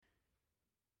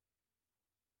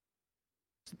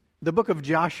The book of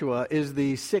Joshua is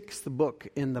the sixth book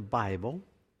in the Bible.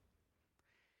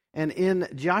 And in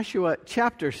Joshua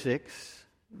chapter 6,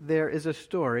 there is a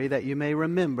story that you may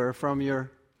remember from your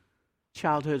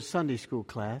childhood Sunday school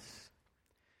class.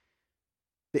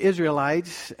 The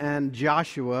Israelites and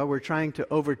Joshua were trying to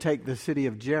overtake the city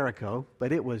of Jericho,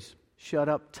 but it was shut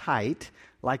up tight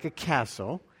like a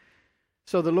castle.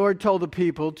 So the Lord told the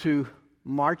people to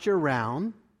march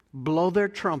around, blow their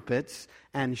trumpets,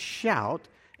 and shout,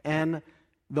 and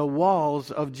the walls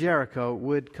of Jericho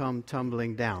would come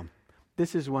tumbling down.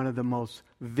 This is one of the most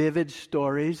vivid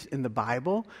stories in the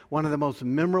Bible, one of the most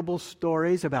memorable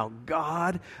stories about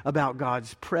God, about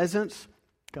God's presence,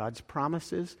 God's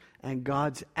promises, and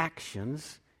God's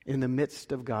actions in the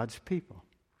midst of God's people.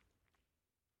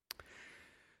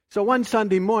 So one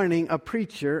Sunday morning, a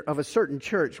preacher of a certain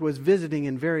church was visiting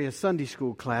in various Sunday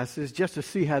school classes just to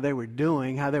see how they were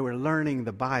doing, how they were learning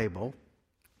the Bible.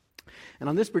 And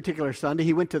on this particular Sunday,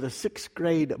 he went to the 6th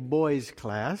grade boys'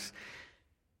 class,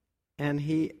 and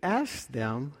he asked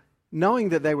them, knowing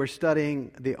that they were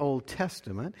studying the Old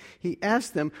Testament, he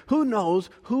asked them, who knows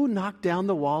who knocked down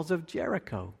the walls of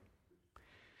Jericho?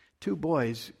 2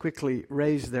 boys quickly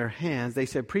raised their hands. They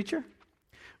said, "Preacher,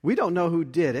 we don't know who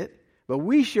did it, but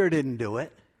we sure didn't do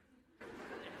it."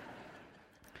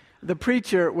 The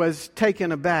preacher was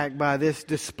taken aback by this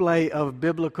display of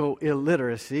biblical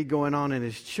illiteracy going on in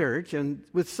his church, and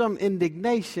with some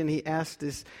indignation he asked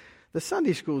the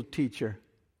Sunday school teacher,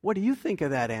 "What do you think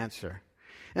of that answer?"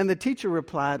 And the teacher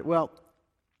replied, "Well,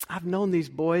 I've known these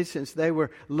boys since they were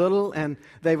little, and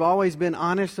they've always been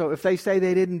honest, so if they say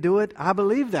they didn't do it, I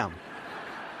believe them."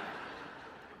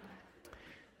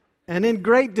 And in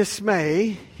great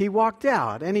dismay, he walked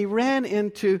out, and he ran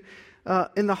into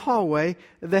in the hallway,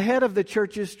 the head of the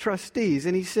church's trustees.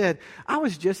 And he said, "I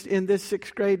was just in this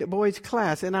 6th grade boys'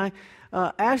 class, and I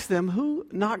asked them who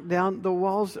knocked down the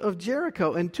walls of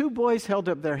Jericho." And 2 boys held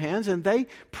up their hands, and they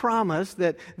promised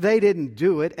that they didn't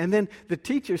do it. And then the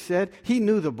teacher said he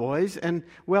knew the boys, and,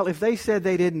 well, if they said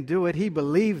they didn't do it, he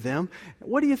believed them.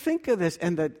 What do you think of this?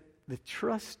 And the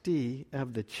trustee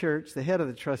of the church, the head of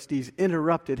the trustees,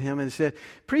 interrupted him and said,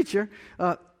 "Preacher,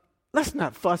 let's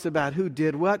not fuss about who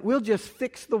did what. We'll just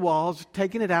fix the walls,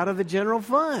 taking it out of the general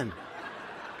fund."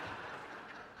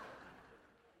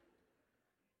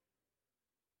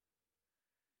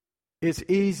 It's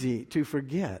easy to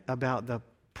forget about the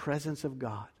presence of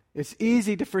God. It's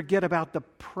easy to forget about the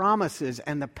promises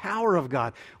and the power of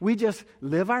God. We just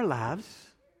live our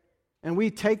lives, and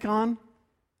we take on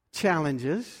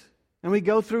challenges, and we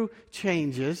go through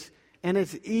changes, and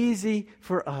it's easy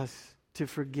for us to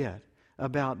forget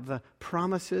about the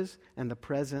promises and the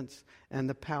presence and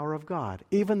the power of God,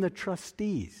 even the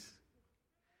trustees.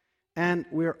 And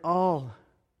we're all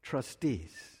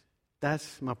trustees.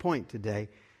 That's my point today.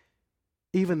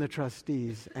 Even the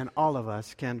trustees and all of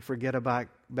us can forget about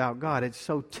God. It's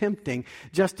so tempting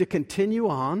just to continue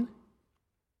on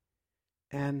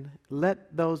and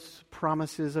let those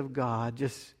promises of God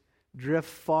just drift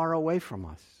far away from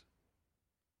us.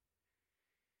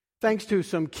 Thanks to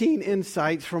some keen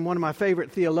insights from one of my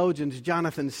favorite theologians,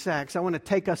 Jonathan Sacks, I want to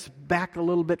take us back a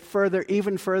little bit further,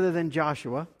 even further than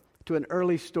Joshua, to an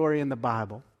early story in the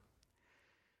Bible,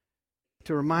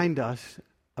 to remind us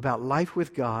about life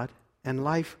with God and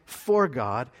life for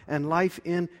God and life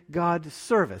in God's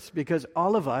service. Because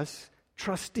all of us,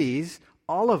 trustees,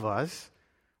 all of us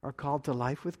are called to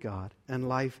life with God and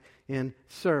life in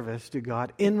service to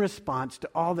God in response to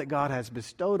all that God has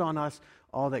bestowed on us,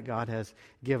 all that God has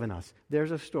given us.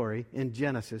 There's a story in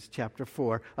Genesis chapter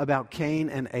 4 about Cain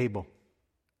and Abel.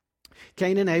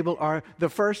 Cain and Abel are the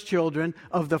first children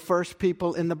of the first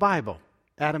people in the Bible,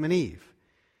 Adam and Eve.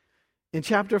 In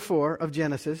chapter 4 of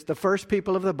Genesis, the first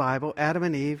people of the Bible, Adam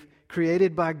and Eve,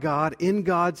 created by God in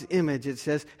God's image, it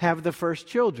says, have the first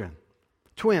children,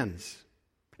 twins.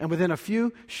 And within a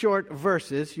few short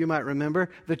verses, you might remember,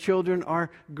 the children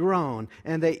are grown,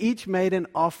 and they each made an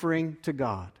offering to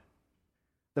God.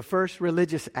 The first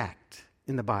religious act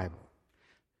in the Bible.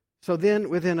 So then,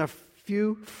 within a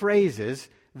few phrases,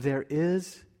 there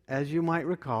is, as you might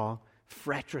recall,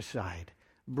 fratricide.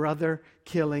 Brother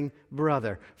killing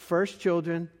brother. First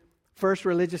children, first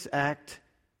religious act,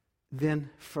 then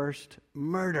first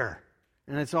murder.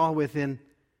 And it's all within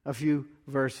a few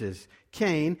verses.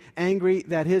 Cain, angry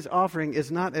that his offering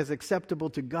is not as acceptable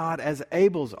to God as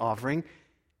Abel's offering,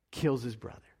 kills his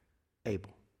brother,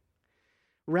 Abel.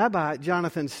 Rabbi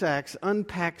Jonathan Sacks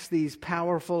unpacks these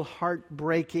powerful,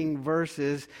 heartbreaking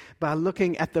verses by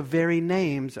looking at the very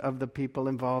names of the people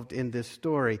involved in this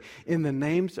story. In the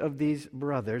names of these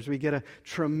brothers, we get a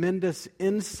tremendous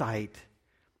insight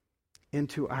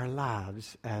into our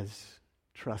lives as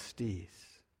trustees.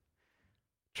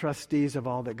 Trustees of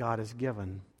all that God has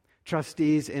given.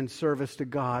 Trustees in service to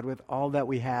God with all that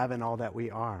we have and all that we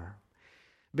are.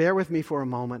 Bear with me for a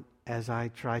moment as I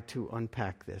try to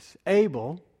unpack this.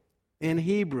 Abel, in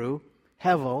Hebrew,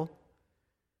 Hevel,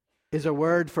 is a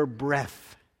word for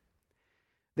breath.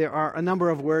 There are a number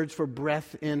of words for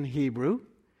breath in Hebrew.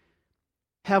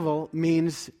 Hevel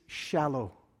means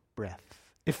shallow breath,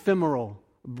 ephemeral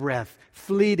breath,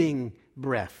 fleeting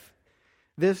breath.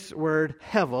 This word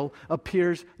Hevel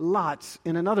appears lots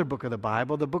in another book of the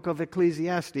Bible, the book of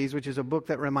Ecclesiastes, which is a book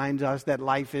that reminds us that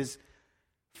life is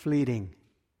fleeting.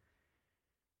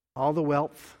 All the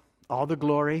wealth, all the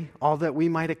glory, all that we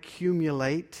might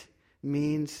accumulate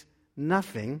means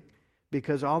nothing,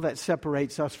 because all that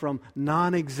separates us from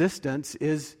non-existence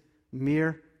is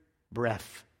mere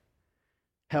breath.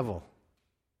 Hevel.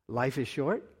 Life is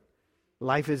short.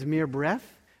 Life is mere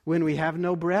breath. When we have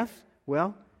no breath,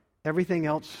 well, everything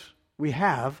else we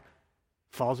have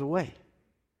falls away.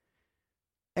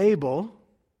 Abel,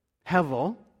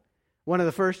 Hevel, one of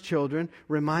the first children,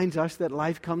 reminds us that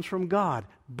life comes from God.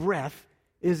 Breath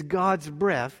is God's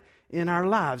breath in our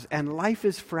lives. And life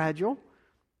is fragile.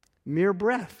 Mere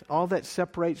breath. All that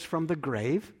separates from the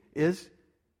grave is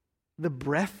the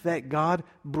breath that God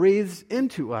breathes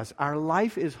into us. Our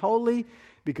life is holy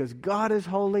because God is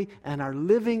holy, and our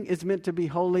living is meant to be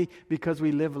holy because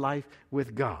we live life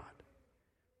with God.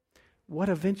 What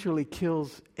eventually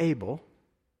kills Abel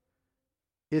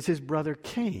is his brother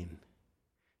Cain.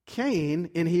 Cain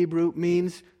in Hebrew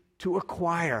means to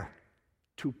acquire,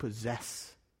 to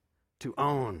possess, to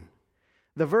own.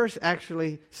 The verse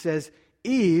actually says,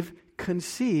 Eve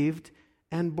conceived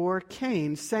and bore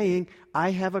Cain, saying,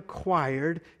 I have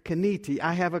acquired, Keniti,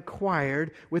 I have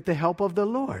acquired with the help of the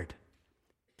Lord.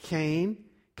 Cain,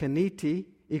 Keniti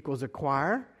equals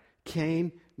acquire.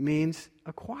 Cain means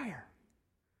acquire.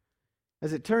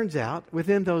 As it turns out,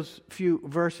 within those few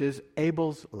verses,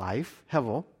 Abel's life,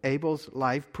 Hevel, Abel's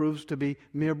life proves to be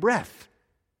mere breath,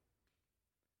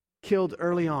 killed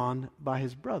early on by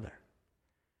his brother.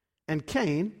 And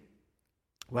Cain,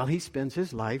 well, he spends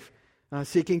his life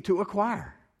seeking to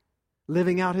acquire,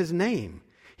 living out his name.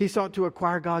 He sought to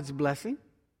acquire God's blessing.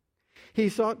 He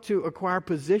sought to acquire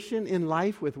position in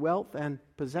life with wealth and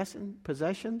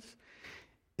possessions.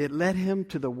 It led him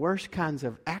to the worst kinds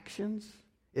of actions.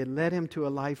 It led him to a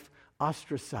life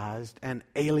ostracized and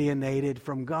alienated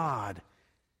from God.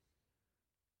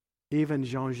 Even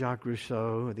Jean-Jacques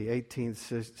Rousseau, the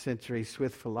 18th century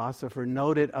Swiss philosopher,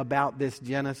 noted about this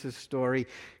Genesis story,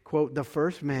 quote, the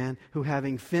first man who,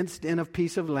 having fenced in a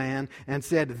piece of land and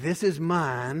said, this is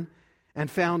mine,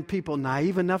 and found people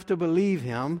naive enough to believe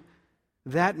him,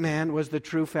 that man was the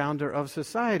true founder of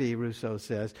society, Rousseau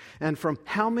says. And from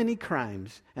how many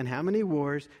crimes and how many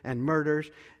wars and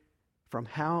murders, from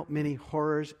how many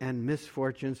horrors and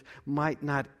misfortunes might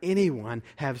not anyone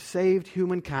have saved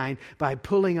humankind by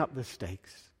pulling up the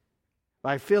stakes,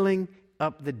 by filling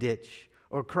up the ditch,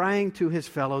 or crying to his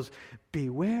fellows,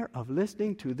 beware of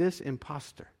listening to this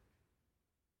impostor.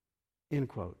 End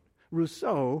quote.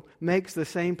 Rousseau makes the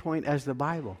same point as the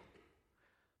Bible.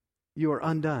 You are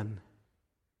undone.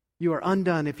 You are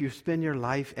undone if you spend your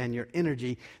life and your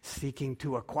energy seeking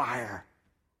to acquire.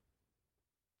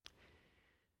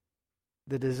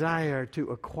 The desire to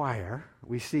acquire,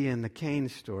 we see in the Cain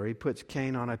story, puts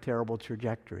Cain on a terrible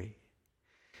trajectory.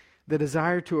 The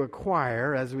desire to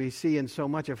acquire, as we see in so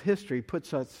much of history,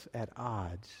 puts us at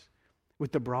odds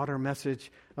with the broader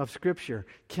message of Scripture.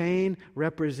 Cain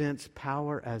represents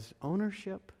power as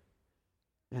ownership,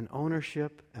 and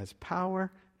ownership as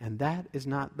power, and that is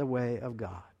not the way of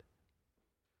God.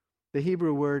 The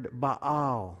Hebrew word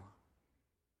Baal,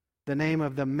 the name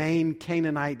of the main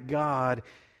Canaanite god,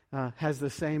 has the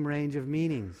same range of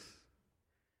meanings.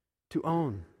 To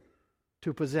own,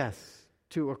 to possess,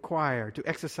 to acquire, to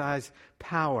exercise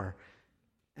power.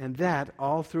 And that,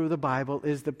 all through the Bible,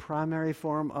 is the primary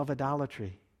form of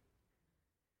idolatry.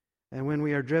 And when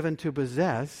we are driven to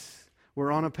possess,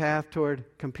 we're on a path toward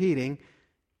competing,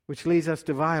 which leads us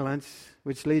to violence,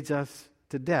 which leads us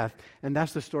to death. And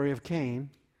that's the story of Cain.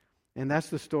 And that's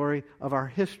the story of our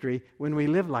history when we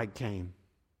live like Cain.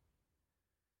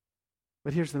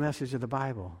 But here's the message of the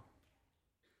Bible.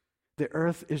 The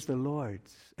earth is the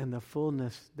Lord's and the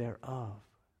fullness thereof.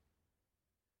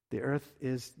 The earth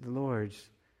is the Lord's.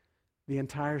 The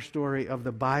entire story of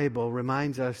the Bible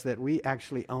reminds us that we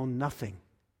actually own nothing.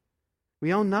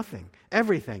 We own nothing.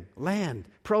 Everything. Land,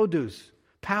 produce,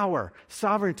 power,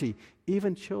 sovereignty,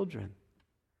 even children.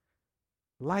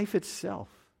 Life itself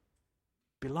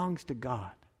belongs to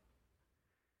God.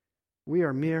 We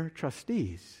are mere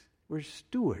trustees. We're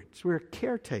stewards. We're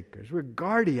caretakers. We're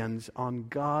guardians on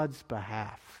God's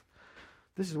behalf.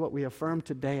 This is what we affirm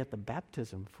today at the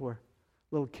baptism for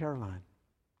little Caroline.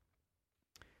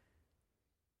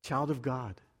 Child of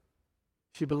God.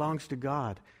 She belongs to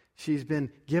God. She's been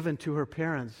given to her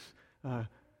parents,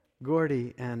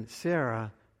 Gordy and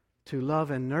Sarah, to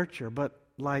love and nurture. But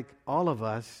like all of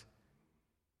us,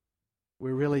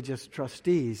 we're really just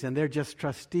trustees, and they're just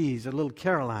trustees. A little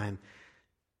Caroline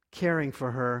caring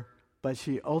for her, but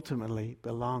she ultimately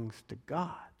belongs to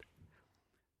God.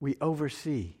 We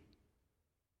oversee.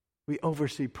 We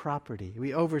oversee property.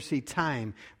 We oversee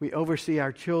time. We oversee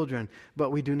our children,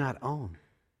 but we do not own.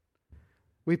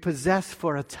 We possess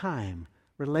for a time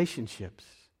relationships,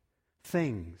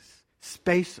 things,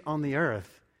 space on the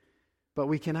earth, but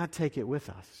we cannot take it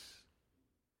with us.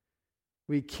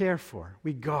 We care for,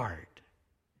 we guard,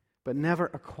 but never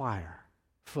acquire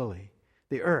fully.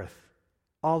 The earth,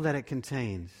 all that it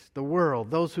contains, the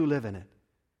world, those who live in it,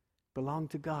 belong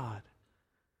to God.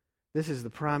 This is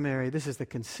the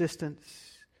consistent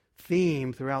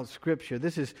theme throughout Scripture.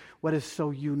 This is what is so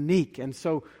unique and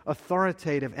so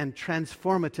authoritative and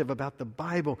transformative about the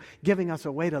Bible, giving us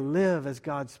a way to live as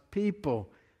God's people.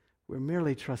 We're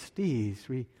merely trustees.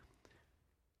 We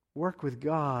work with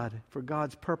God for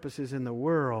God's purposes in the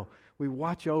world. We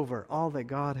watch over all that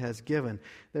God has given.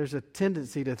 There's a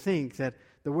tendency to think that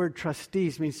the word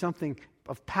trustees means something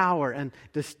of power and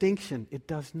distinction. It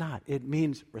does not. It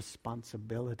means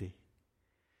responsibility.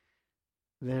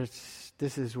 This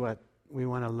is what we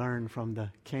want to learn from the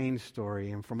Cain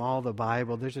story and from all the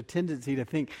Bible. There's a tendency to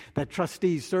think that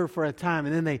trustees serve for a time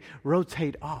and then they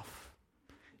rotate off.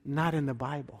 Not in the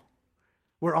Bible.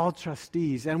 We're all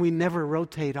trustees and we never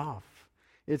rotate off.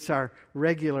 It's our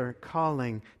regular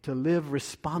calling to live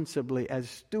responsibly as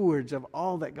stewards of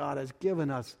all that God has given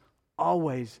us,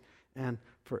 always and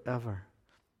forever.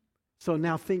 So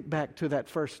now think back to that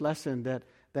first lesson that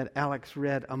Alex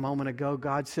read a moment ago.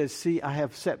 God says, "See, I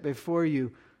have set before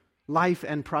you life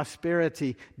and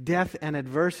prosperity, death and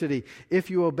adversity. If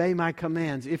you obey my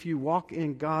commands, if you walk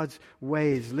in God's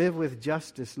ways, live with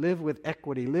justice, live with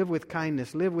equity, live with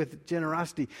kindness, live with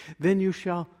generosity, then you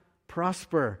shall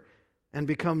prosper and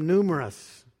become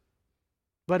numerous.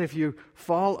 But if you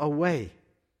fall away,"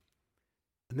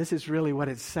 and this is really what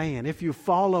it's saying, if you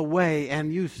fall away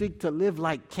and you seek to live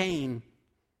like Cain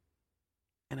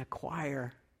and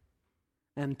acquire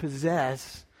and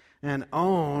possess and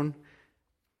own,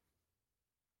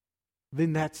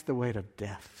 then that's the way of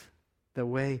death, the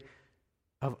way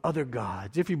of other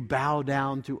gods. If you bow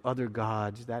down to other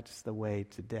gods, that's the way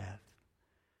to death.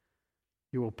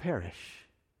 You will perish,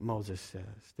 Moses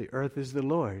says. The earth is the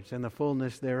Lord's and the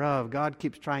fullness thereof. God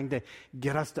keeps trying to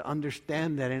get us to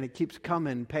understand that, and it keeps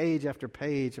coming page after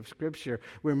page of Scripture.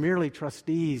 We're merely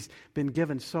trustees, been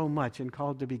given so much and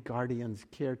called to be guardians,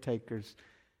 caretakers,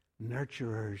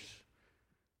 nurturers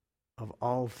of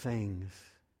all things.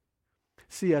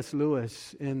 C.S.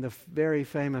 Lewis, in the very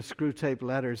famous Screwtape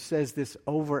Letters, says this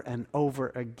over and over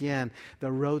again.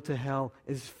 The road to hell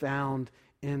is found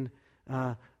in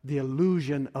the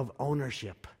illusion of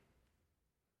ownership.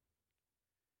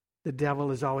 The devil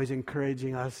is always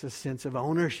encouraging us a sense of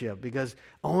ownership, because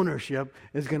ownership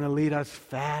is going to lead us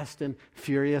fast and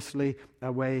furiously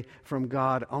away from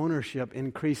God. Ownership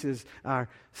increases our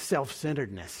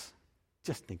self-centeredness.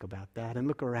 Just think about that and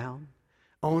look around.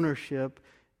 Ownership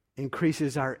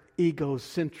increases our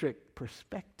egocentric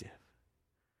perspective.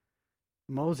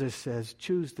 Moses says,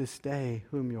 "Choose this day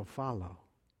whom you'll follow,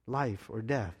 life or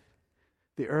death.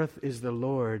 The earth is the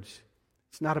Lord's."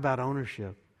 It's not about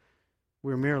ownership.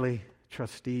 We're merely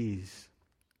trustees.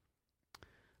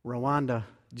 Rwanda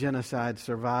genocide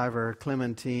survivor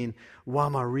Clementine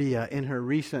Wamaria, in her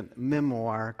recent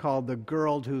memoir called "The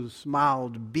Girl Who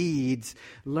Smiled Beads,"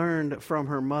 learned from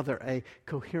her mother a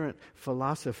coherent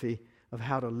philosophy of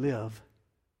how to live.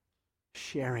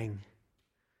 Sharing.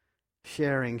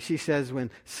 She says,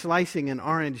 when slicing an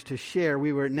orange to share,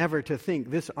 we were never to think,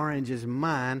 "This orange is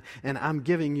mine and I'm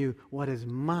giving you what is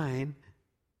mine."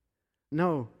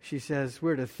 No, she says,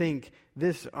 we're to think,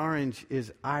 "This orange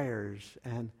is ours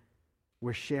and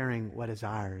we're sharing what is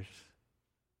ours."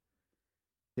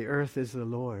 The earth is the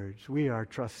Lord's. We are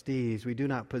trustees. We do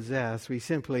not possess. We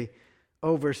simply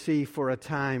oversee for a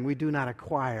time. We do not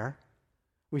acquire.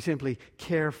 We simply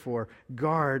care for,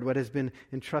 guard what has been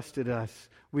entrusted us.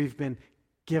 We've been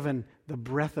given the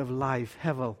breath of life,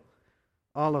 Hevel,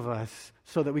 all of us,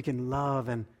 so that we can love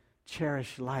and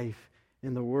cherish life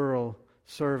in the world,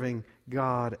 serving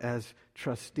God as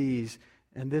trustees.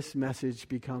 And this message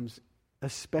becomes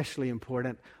especially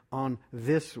important on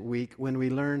this week when we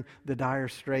learn the dire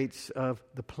straits of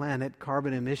the planet.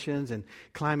 Carbon emissions and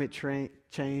climate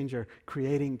change are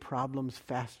creating problems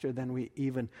faster than we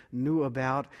even knew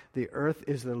about. The earth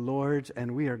is the Lord's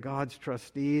and we are God's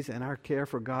trustees, and our care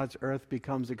for God's earth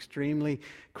becomes extremely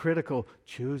critical.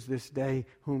 Choose this day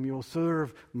whom you'll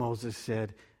serve, Moses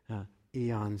said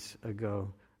eons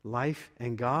ago. Life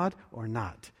and God or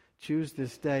not. Choose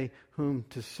this day whom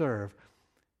to serve.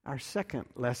 Our second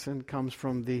lesson comes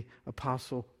from the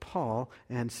Apostle Paul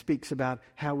and speaks about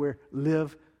how we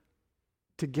live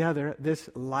together this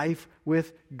life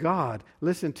with God.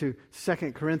 Listen to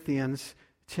 2 Corinthians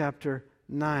chapter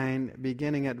 9,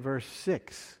 beginning at verse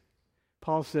 6.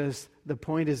 Paul says, the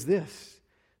point is this: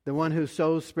 the one who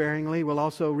sows sparingly will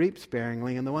also reap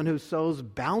sparingly, and the one who sows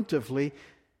bountifully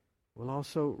will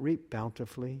also reap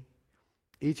bountifully.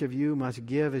 Each of you must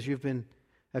give as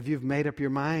you've made up your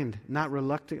mind, not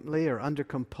reluctantly or under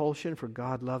compulsion, for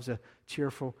God loves a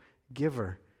cheerful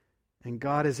giver. And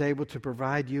God is able to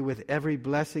provide you with every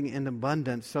blessing in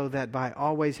abundance, so that by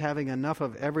always having enough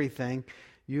of everything,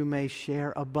 you may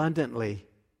share abundantly.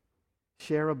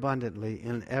 Share abundantly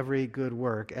in every good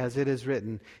work. As it is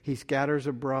written, He scatters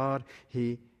abroad,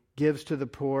 He gives to the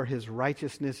poor, His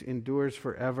righteousness endures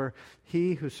forever.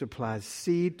 He who supplies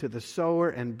seed to the sower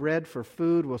and bread for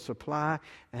food will supply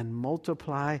and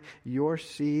multiply your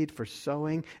seed for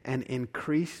sowing and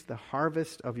increase the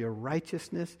harvest of your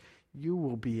righteousness. You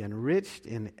will be enriched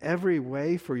in every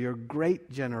way for your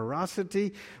great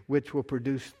generosity, which will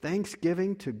produce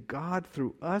thanksgiving to God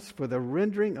through us. For the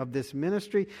rendering of this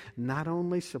ministry not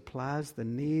only supplies the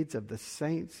needs of the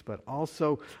saints, but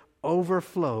also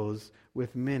overflows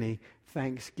with many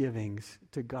thanksgivings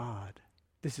to God.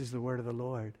 This is the word of the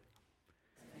Lord.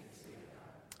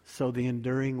 So the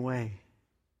enduring way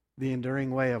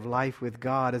of life with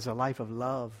God is a life of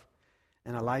love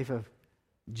and a life of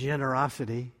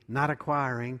generosity, not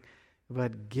acquiring,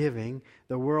 but giving.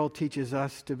 The world teaches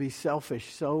us to be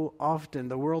selfish so often.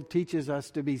 The world teaches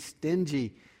us to be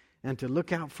stingy and to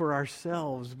look out for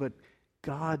ourselves, but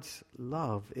God's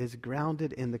love is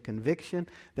grounded in the conviction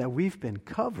that we've been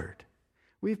covered.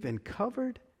 We've been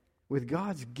covered with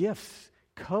God's gifts,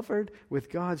 covered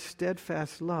with God's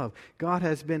steadfast love. God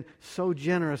has been so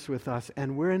generous with us,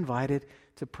 and we're invited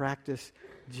to practice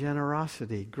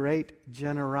generosity, great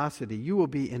generosity. You will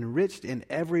be enriched in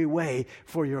every way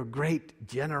for your great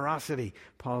generosity,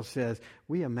 Paul says.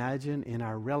 We imagine in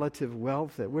our relative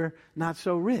wealth that we're not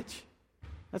so rich.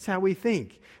 That's how we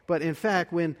think. But in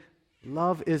fact, when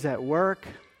love is at work,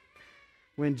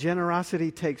 when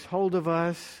generosity takes hold of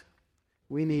us,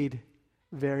 we need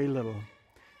very little.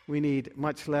 We need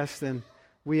much less than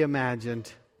we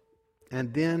imagined.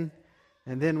 And then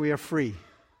we are free.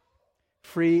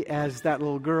 Free as that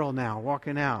little girl now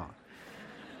walking out.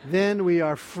 Then we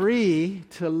are free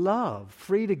to love,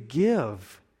 free to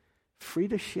give, free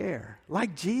to share.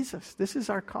 Like Jesus, this is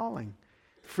our calling.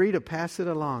 Free to pass it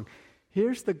along.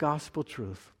 Here's the gospel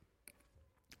truth.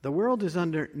 The world is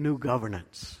under new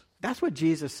governance. That's what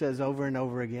Jesus says over and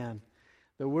over again.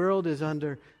 The world is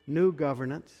under new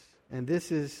governance, and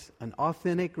this is an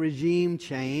authentic regime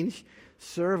change.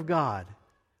 Serve God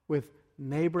with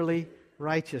neighborly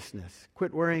righteousness.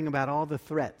 Quit worrying about all the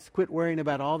threats. Quit worrying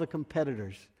about all the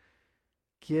competitors.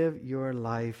 Give your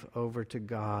life over to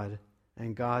God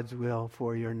and God's will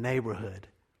for your neighborhood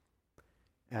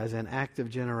as an act of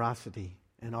generosity,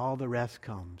 and all the rest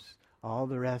comes. All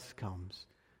the rest comes.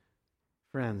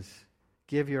 Friends,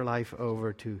 give your life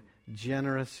over to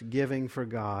generous giving for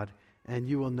God, and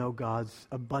you will know God's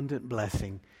abundant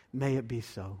blessing. May it be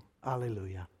so.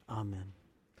 Alleluia. Amen.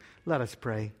 Let us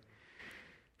pray.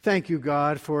 Thank you,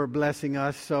 God, for blessing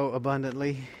us so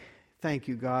abundantly. Thank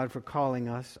you, God, for calling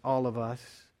us, all of us,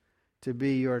 to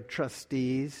be your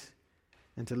trustees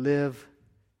and to live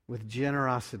with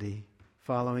generosity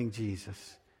following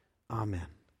Jesus. Amen.